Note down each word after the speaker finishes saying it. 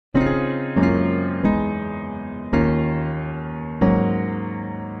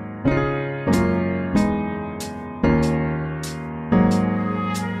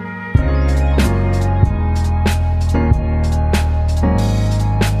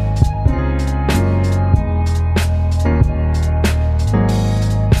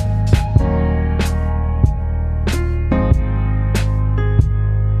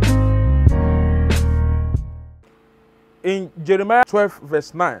Jeremiah 12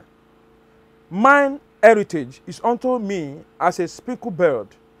 verse 9. Mine heritage is unto me as a speckled bird.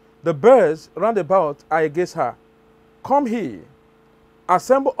 The birds round about are against her. Come here,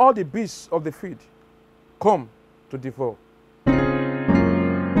 assemble all the beasts of the field. Come to devour.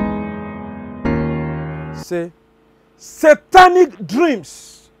 Say, satanic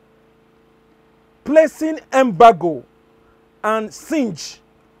dreams placing embargo and singe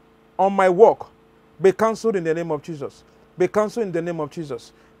on my work be cancelled in the name of Jesus. Be cancelled in the name of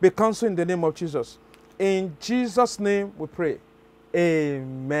Jesus. Be cancelled in the name of Jesus. In Jesus' name we pray.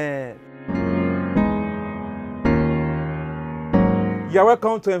 Amen. You are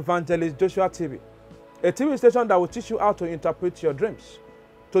welcome to Evangelist Joshua TV, a TV station that will teach you how to interpret your dreams.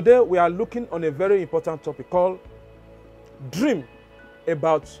 Today we are looking on a very important topic called dream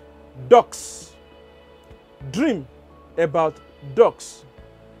about ducks. Dream about ducks.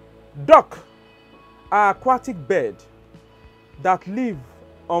 Duck are aquatic birds that live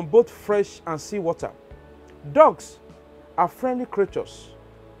on both fresh and sea water. Ducks are friendly creatures.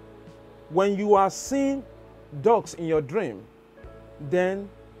 When you are seeing ducks in your dream, then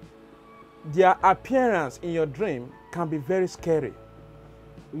their appearance in your dream can be very scary.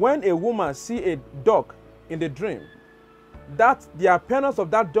 When a woman sees a duck in the dream, the appearance of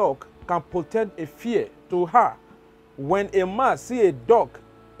that duck can portend a fear to her. When a man sees a duck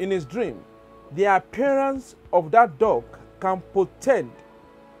in his dream, the appearance of that duck can portend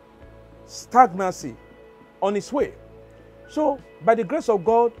stagnancy on its way. So, by the grace of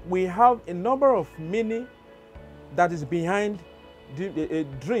God, we have a number of meaning that is behind a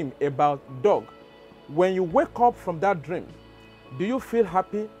dream about dog. When you wake up from that dream, do you feel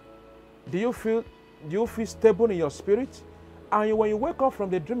happy? Do you feel stable in your spirit? And when you wake up from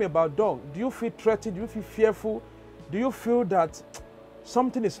the dream about dog, do you feel threatened? Do you feel fearful? Do you feel that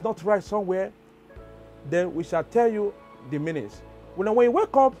something is not right somewhere? Then we shall tell you the meanings. When you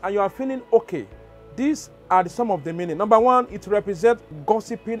wake up and you are feeling okay, these are some of the meaning. Number one, it represents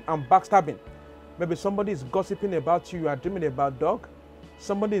gossiping and backstabbing. Maybe somebody is gossiping about you, you are dreaming about dog.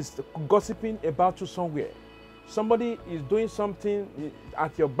 Somebody is gossiping about you somewhere. Somebody is doing something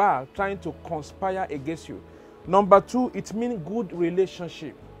at your back, trying to conspire against you. Number two, it means good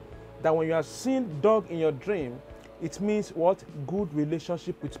relationship. That when you are seeing dog in your dream, it means what? Good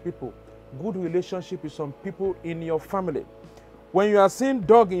relationship with people. Good relationship with some people in your family. When you are seeing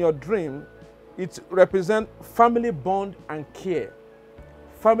dog in your dream, it represents family bond and care.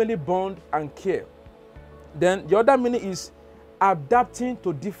 Family bond and care. Then the other meaning is adapting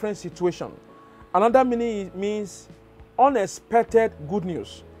to different situations. Another meaning means unexpected good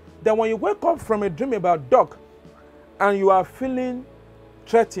news. Then when you wake up from a dream about dog and you are feeling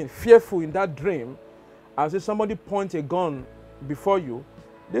threatened, fearful in that dream, as if somebody points a gun before you,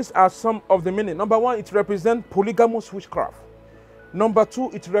 these are some of the meaning. Number one, it represents polygamous witchcraft. Number two,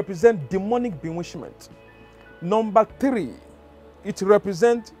 it represents demonic bewitchment. Number three, it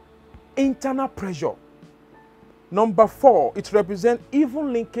represents internal pressure. Number four, it represents evil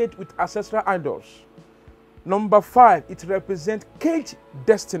linkage with ancestral idols. Number five, it represents caged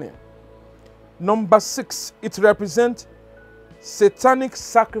destiny. Number six, it represents satanic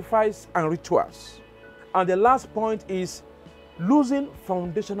sacrifice and rituals. And the last point is losing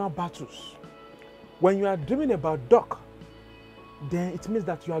foundational battles. When you are dreaming about duck, then it means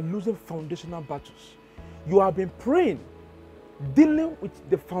that you are losing foundational battles. You have been praying, dealing with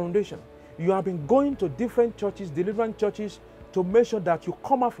the foundation. You have been going to different churches, deliverance churches, to make sure that you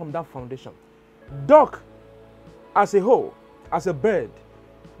come out from that foundation. Duck, as a whole, as a bird,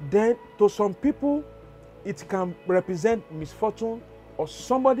 then to some people, it can represent misfortune, or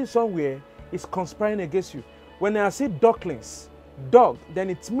somebody somewhere is conspiring against you. When I say ducklings, dog, then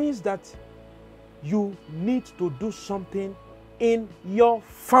it means that you need to do something in your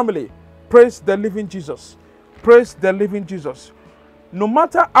family. Praise the living Jesus. Praise the living Jesus. No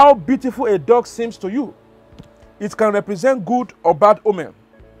matter how beautiful a dog seems to you, it can represent good or bad omen.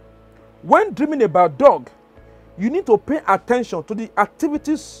 When dreaming about dog, you need to pay attention to the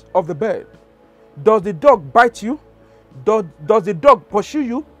activities of the bird. Does the dog bite you? Does the dog pursue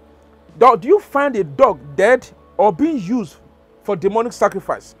you? Do you find a dog dead or being used for demonic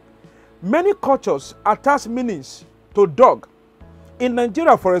sacrifice? Many cultures attach meanings to dog. In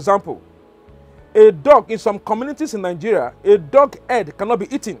Nigeria, for example, a dog, in some communities in Nigeria, a dog head cannot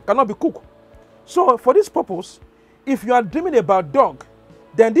be eaten, cannot be cooked. So for this purpose, if you are dreaming about dog,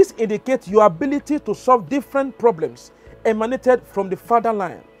 then this indicates your ability to solve different problems emanated from the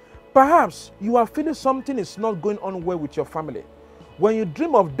fatherland. Perhaps you are feeling something is not going on well with your family. When you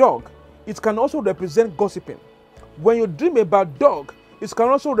dream of dog, it can also represent gossiping. When you dream about dog, it can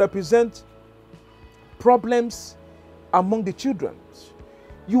also represent problems among the children.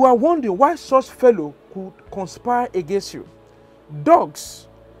 You are wondering why such fellow could conspire against you. Dogs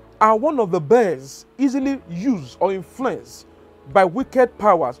are one of the birds easily used or influenced by wicked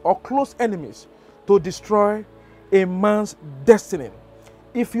powers or close enemies to destroy a man's destiny.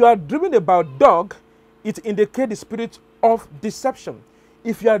 If you are dreaming about dog, it indicates the spirit of deception.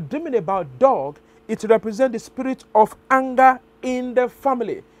 If you are dreaming about dog, it represents the spirit of anger in the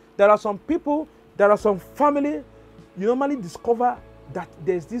family. There are some people, there are some family, you normally discover that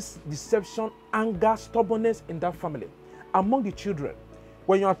there's this deception, anger, stubbornness in that family. Among the children,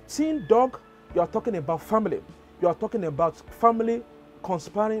 when you are seeing dog, you are talking about family. You are talking about family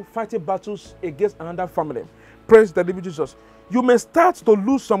conspiring, fighting battles against another family. Praise the living Jesus. You may start to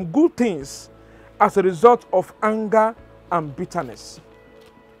lose some good things as a result of anger and bitterness.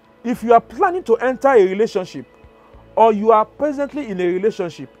 If you are planning to enter a relationship or you are presently in a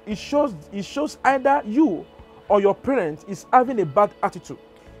relationship, it shows either you or your parent is having a bad attitude.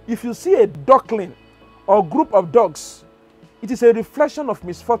 If you see a duckling or group of dogs, it is a reflection of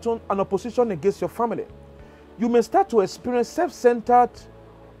misfortune and opposition against your family. You may start to experience self-centered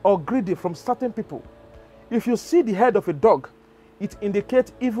or greedy from certain people. If you see the head of a dog, it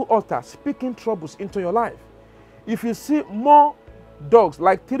indicates evil author speaking troubles into your life. If you see more dogs,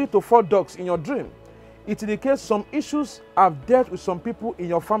 like 3 to 4 dogs in your dream, it indicates some issues have dealt with some people in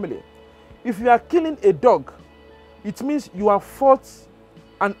your family. If you are killing a dog, it means you have fought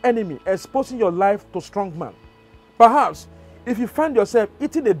an enemy, exposing your life to strong man. Perhaps, if you find yourself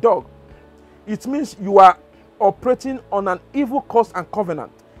eating a dog, it means you are operating on an evil cause and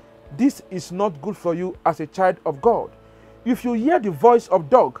covenant. This is not good for you as a child of God. If you hear the voice of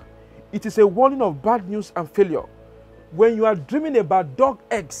dog, it is a warning of bad news and failure. When you are dreaming about dog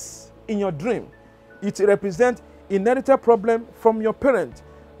eggs in your dream, it represents inherited problem from your parent.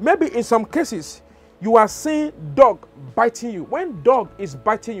 Maybe in some cases, you are seeing dog biting you. When dog is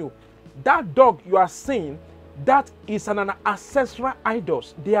biting you, that dog you are seeing, that is an ancestral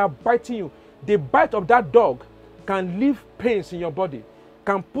idols. They are biting you. The bite of that dog can leave pains in your body,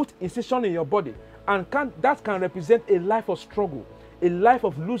 can put incision in your body, and that can represent a life of struggle, a life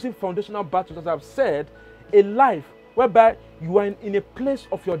of losing foundational battles, as I've said, a life whereby you are in a place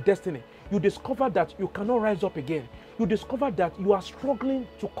of your destiny. You discover that you cannot rise up again. You discover that you are struggling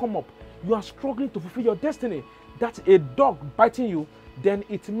to come up. You are struggling to fulfill your destiny. That's a dog biting you. Then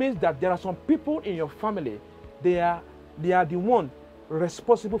it means that there are some people in your family. They are the one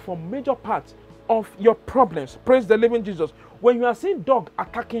responsible for major parts of your problems. Praise the living Jesus. When you are seeing dog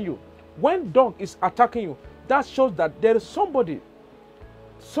attacking you, when dog is attacking you, that shows that there is somebody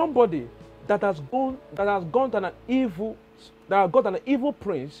that has gone to an evil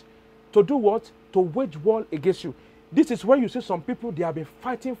prince to do what? To wage war against you. This is where you see some people, they have been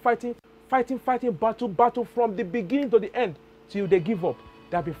fighting battle from the beginning to the end till they give up.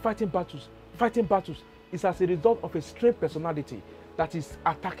 They have been fighting battles. It's as a result of a strange personality that is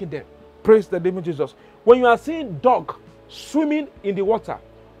attacking them. Praise the living Jesus. When you are seeing dog swimming in the water,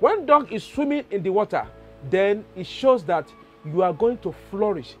 when dog is swimming in the water, then it shows that you are going to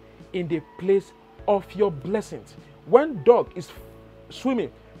flourish in the place of your blessings. When dog is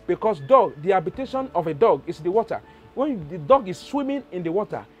swimming, because dog, the habitation of a dog is the water. When the dog is swimming in the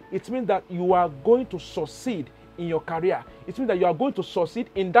water, it means that you are going to succeed in your career. It means that you are going to succeed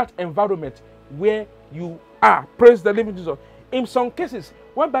in that environment where you are. Praise the living Jesus. In some cases,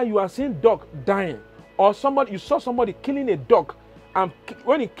 whereby you are seeing dog dying, or you saw somebody killing a dog, and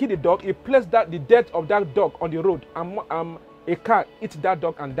when he killed the dog, he placed the death of that dog on the road, and a car hit that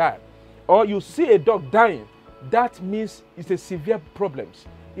dog and died. Or you see a dog dying, that means it's a severe problem.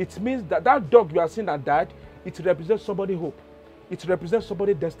 It means that that dog you are seeing that died, it represents somebody's hope. It represents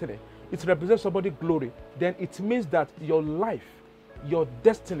somebody's destiny. It represents somebody's glory. Then it means that your life, your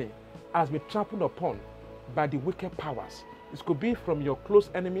destiny has been trampled upon by the wicked powers. It could be from your close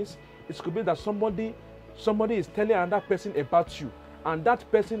enemies. It could be that somebody is telling another person about you, and that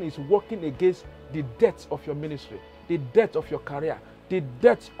person is working against the death of your ministry, the death of your career, the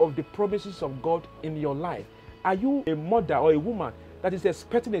death of the promises of God in your life. Are you a mother or a woman that is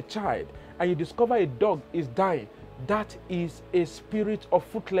expecting a child and you discover a dog is dying? That is a spirit of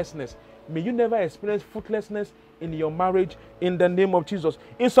fruitlessness. May you never experience fruitlessness in your marriage in the name of Jesus.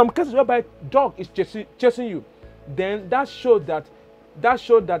 In some cases whereby dog is chasing you, then that showed that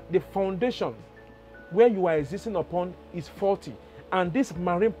the foundation where you are existing upon is faulty. And these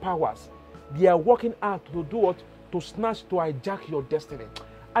marine powers, they are working out to do what? To snatch, to hijack your destiny.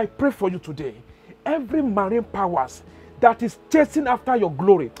 I pray for you today. Every marine powers that is chasing after your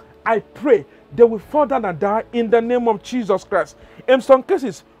glory, I pray they will fall down and die in the name of Jesus Christ. In some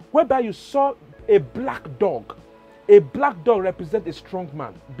cases, whereby you saw a black dog A black dog represents a strong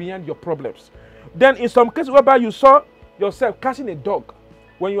man behind your problems. Then in some cases whereby you saw yourself catching a dog,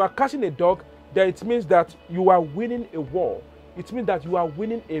 when you are catching a dog, then it means that you are winning a war. It means that you are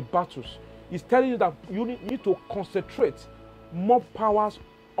winning a battle. It's telling you that you need to concentrate more powers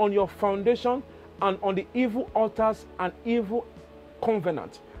on your foundation and on the evil altars and evil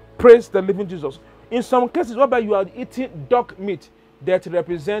covenant. Praise the living Jesus. In some cases whereby you are eating dog meat, that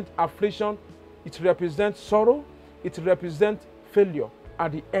represents affliction, it represents sorrow, it represents failure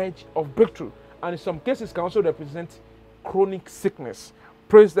at the edge of breakthrough. And in some cases can also represent chronic sickness.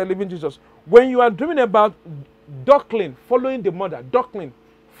 Praise the living Jesus. When you are dreaming about duckling following the mother, duckling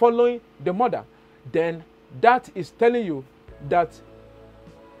following the mother, then that is telling you that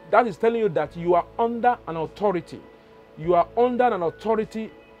you are under an authority. You are under an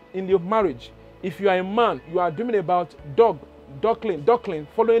authority in your marriage. If you are a man, you are dreaming about duckling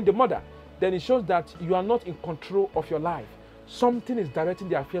following the mother, then it shows that you are not in control of your life. Something is directing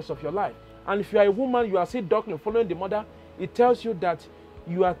the affairs of your life. And if you are a woman, you are seeing duckling following the mother, it tells you that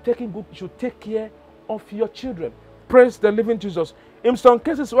you should take care of your children. Praise the living Jesus. In some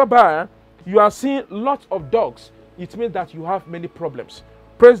cases whereby you are seeing lots of dogs, it means that you have many problems.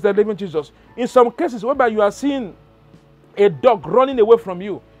 Praise the living Jesus. In some cases whereby you are seeing a dog running away from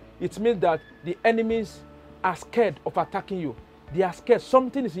you, it means that the enemies are scared of attacking you. They are scared.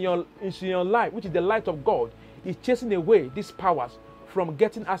 Something is in your life, which is the light of God, is chasing away these powers from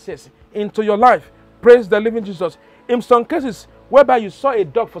getting access into your life. Praise the living Jesus. In some cases whereby you saw a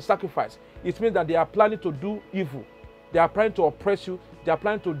dog for sacrifice, it means that they are planning to do evil. They are planning to oppress you. They are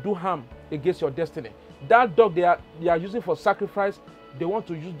planning to do harm against your destiny. That dog they are using for sacrifice, they want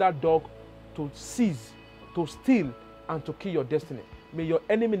to use that dog to seize, to steal, and to kill your destiny. May your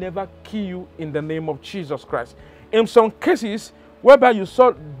enemy never kill you in the name of Jesus Christ. In some cases whereby you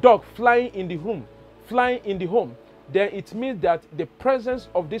saw dog flying in the home, then it means that the presence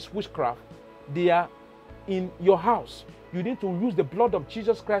of this witchcraft, they are in your house. You need to use the blood of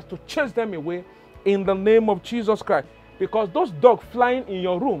Jesus Christ to chase them away in the name of Jesus Christ. Because those dogs flying in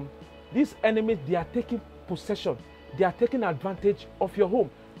your room, these enemies, they are taking possession. They are taking advantage of your home.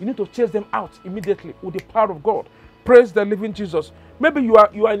 You need to chase them out immediately with the power of God. Praise the living Jesus. Maybe you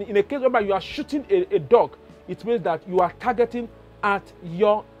are in a case where you are shooting a dog. It means that you are targeting at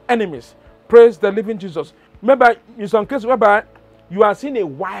your enemies. Praise the living Jesus. Maybe in some cases whereby you are seeing a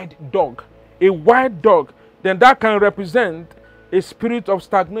wild dog, then that can represent a spirit of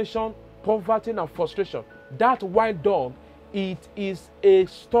stagnation, poverty, and frustration. That wild dog, it is a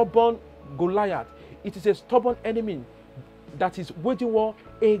stubborn Goliath. It is a stubborn enemy that is waging war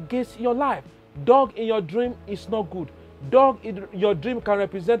against your life. Dog in your dream is not good. Dog in your dream can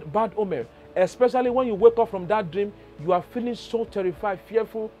represent bad omen, especially when you wake up from that dream, you are feeling so terrified,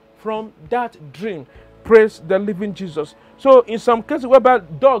 fearful from that dream. Praise the living Jesus. So in some cases whereby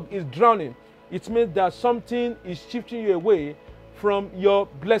dog is drowning, it means that something is shifting you away from your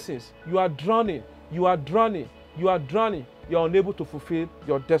blessings. You are drowning. You are drowning. You are drowning. You are unable to fulfill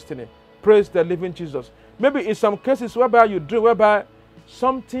your destiny. Praise the living Jesus. Maybe in some cases whereby you dream, whereby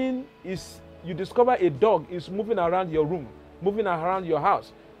you discover a dog is moving around your room, moving around your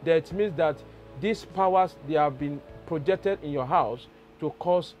house. That means that these powers, they have been projected in your house to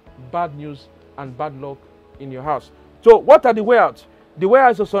cause bad news and bad luck in your house. So what are the way out? The way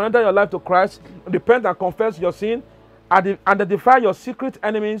out is to surrender your life to Christ, repent and confess your sin, identify your secret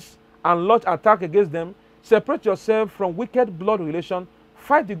enemies and launch attack against them, separate yourself from wicked blood relation,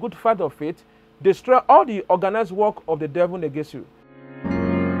 fight the good fight of faith, destroy all the organized work of the devil against you.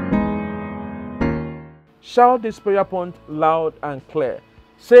 Shout this prayer point loud and clear.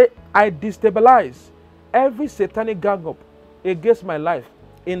 Say, I destabilize every satanic gang up against my life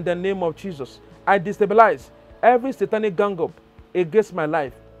in the name of Jesus. I destabilize every satanic gang up against my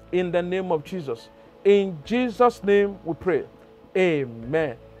life in the name of Jesus. In Jesus' name we pray.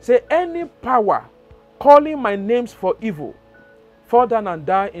 Amen. Say, any power calling my names for evil, fall down and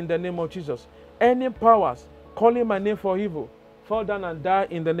die in the name of Jesus. Any powers calling my name for evil, fall down and die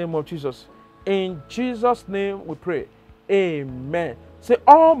in the name of Jesus. In Jesus' name we pray. Amen. Say,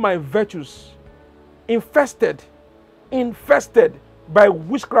 all my virtues infested by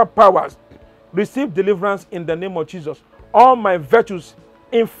witchcraft powers, receive deliverance in the name of Jesus. All my virtues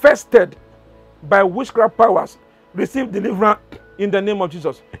infested by witchcraft powers, receive deliverance in the name of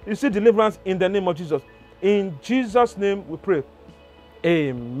Jesus. Receive deliverance in the name of Jesus. In Jesus' name we pray.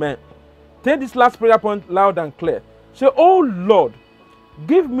 Amen. Take this last prayer point loud and clear. Say, oh Lord,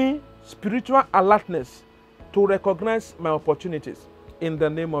 give me spiritual alertness to recognize my opportunities in the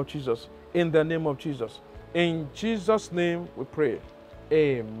name of Jesus. In the name of Jesus. In Jesus' name we pray.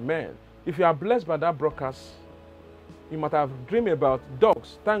 Amen. If you are blessed by that broadcast, You might have dreamed about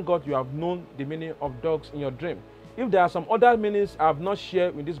dogs. Thank God you have known the meaning of dogs in your dream. If there are some other meanings I have not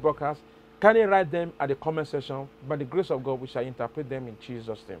shared in this broadcast, kindly write them at the comment section. By the grace of God, we shall interpret them in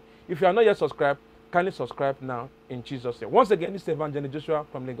Jesus' name. If you are not yet subscribed, kindly subscribe now in Jesus' name. Once again, this is Evangelist Joshua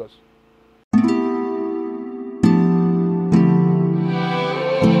from Lagos.